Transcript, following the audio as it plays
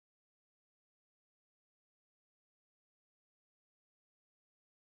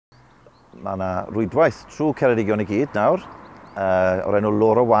Mae yna rwydwaith trwy Cardigan i gyd nawr, o'r enw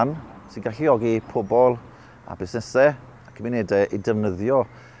Lora One, sy'n galluogi pobl a busnesau a cymunedau i defnyddio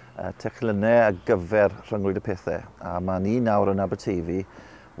technegau ar gyfer rhyngrwyd y pethau. A mae ni nawr yn Aberteifi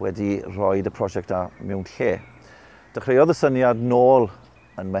wedi rhoi y prosiect mewn lle. Dechreuodd y syniad nôl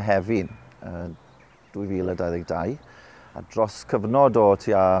yn Mehefin 2022, a dros cyfnod o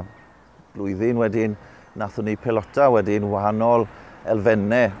tua blwyddyn wedyn, nathon ni pelota wedyn wahanol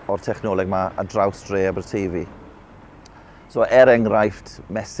elfennau o'r technoleg yma ar draws dre Aberteifi. So, enghraifft,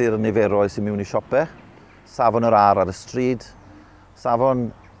 mesur niferoedd sy'n mewn i siopau, safon yr ar y stryd, safon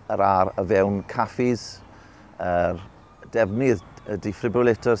yr ar y fewn caffis, defnydd y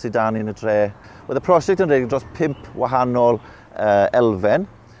defibrillator sydd dan yn y dre. Oedd y prosiect yn rhaid dros 5 wahanol elfen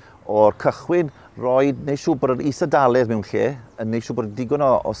o'r cychwyn roi neu siw bod yr isadaledd mewn lle yn neu siw bod digon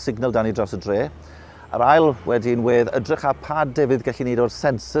o signal dan i dros y dre. Yr ail wedyn wedd edrych ar pa defnydd gallu wneud o'r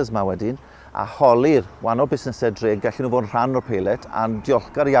sensors yma wedyn a holi'r wahanol busnesau dre gallu nhw fod yn rhan o'r peilet, a'n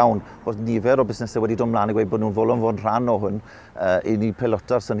diolchgar iawn bod nifer o busnesau wedi dod ymlaen i gweud bod nhw'n fod yn rhan o hwn i ni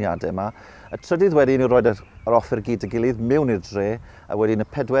pelota'r syniadau yma. Y trydydd wedyn yw roed yr offer gyd y gilydd mewn i'r dre, a wedyn y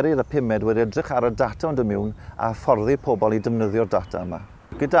pedwerydd a pumed wedi edrych ar y data ond y mewn a hyfforddi pobl i defnyddio'r data yma.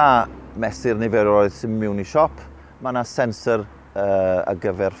 Gyda mesur niferoedd sy'n mewn i siop, mae yna sensor ar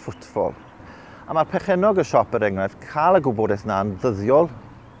gyfer footfall. A mae'r pechenog y siop er enghraifft cael y gwybodaeth yna'n ddyddiol,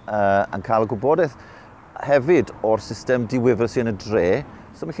 yn cael y gwybodaeth hefyd o'r system diwyfr sy'n y dre,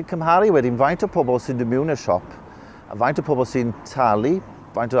 so mae'n gallu cymharu wedyn faint o pobl sy'n dod mewn i'r siop, a faint o pobl sy'n talu,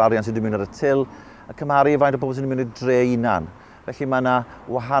 faint o arian sy'n dod mewn ar y til, a cymharu faint o pobl sy'n dod mewn i'r dre unan. Felly mae yna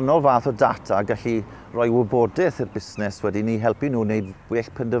wahanol fath o data gallu rhoi wybodaeth i'r busnes wedyn i helpu nhw wneud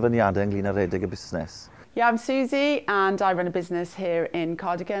well penderfyniadau ynglyn â rhedeg y busnes. Yeah, I'm Susie and I run a business here in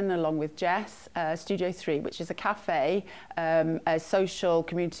Cardigan along with Jess, Studio 3, which is a cafe, a social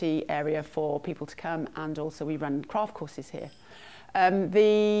community area for people to come, and also we run craft courses here.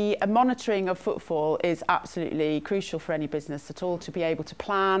 The monitoring of footfall is absolutely crucial for any business at all to be able to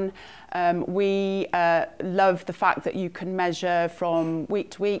plan. We love the fact that you can measure from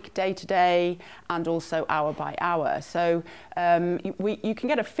week to week, day to day, and also hour by hour. So you can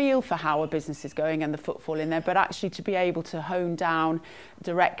get a feel for how a business is going and the footfall in there, but actually to be able to hone down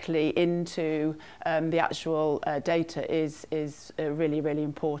directly into the actual data is really, really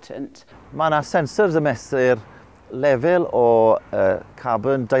important. Mae yna sensors y mesur lefel o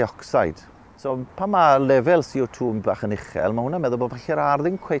carbon dioxide. So, pan mae lefel CO2 yn bach yn uchel, mae hwnna'n meddwl bod falle'r ar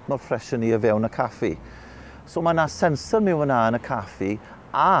ddim cweit mor ffres yn i fewn y caffi. So, mae yna sensor mewn yna yn y caffi,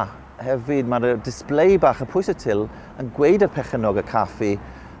 a hefyd mae'r display bach y pwys y til yn gweud yr pechenog y caffi,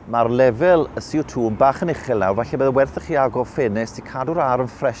 mae'r lefel y CO2 yn bach yn uchel nawr, falle bydd werth i chi agor ffenest i cadw'r ar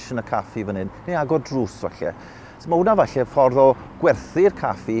yn ffres yn y caffi fan hyn, neu agor drws falle. So mae hwnna falle ffordd o gwerthu'r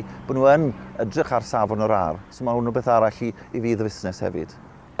caffi bod nhw yn edrych ar safon o'r ar. So mae hwnna beth arall i fydd y busnes hefyd.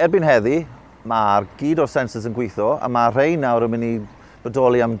 Erbyn heddi, mae'r gyd o'r sensors yn gweithio, a mae rhai nawr yn mynd i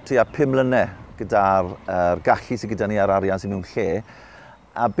bodoli am tua 5 mlynedd gyda'r gallu sydd gyda ni ar arian sy'n mewn lle.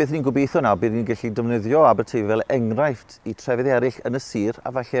 A beth ni'n gobeithio nawr, bydd ni'n gallu defnyddio Aberteifi fel enghraifft i trefydd eraill yn y sir a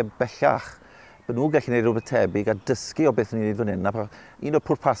falle bellach bod nhw'n gallu gwneud rhywbeth tebyg a dysgu o beth ni'n gwneud fan hyn. Un o'r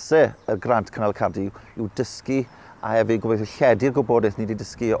pwrpasau y grant Cynnal y Cardi yw dysgu a hefyd gobeithio lledu'r gwybodaeth ni wedi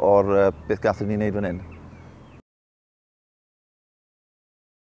dysgu o'r beth gathon ni'n gwneud fan hyn.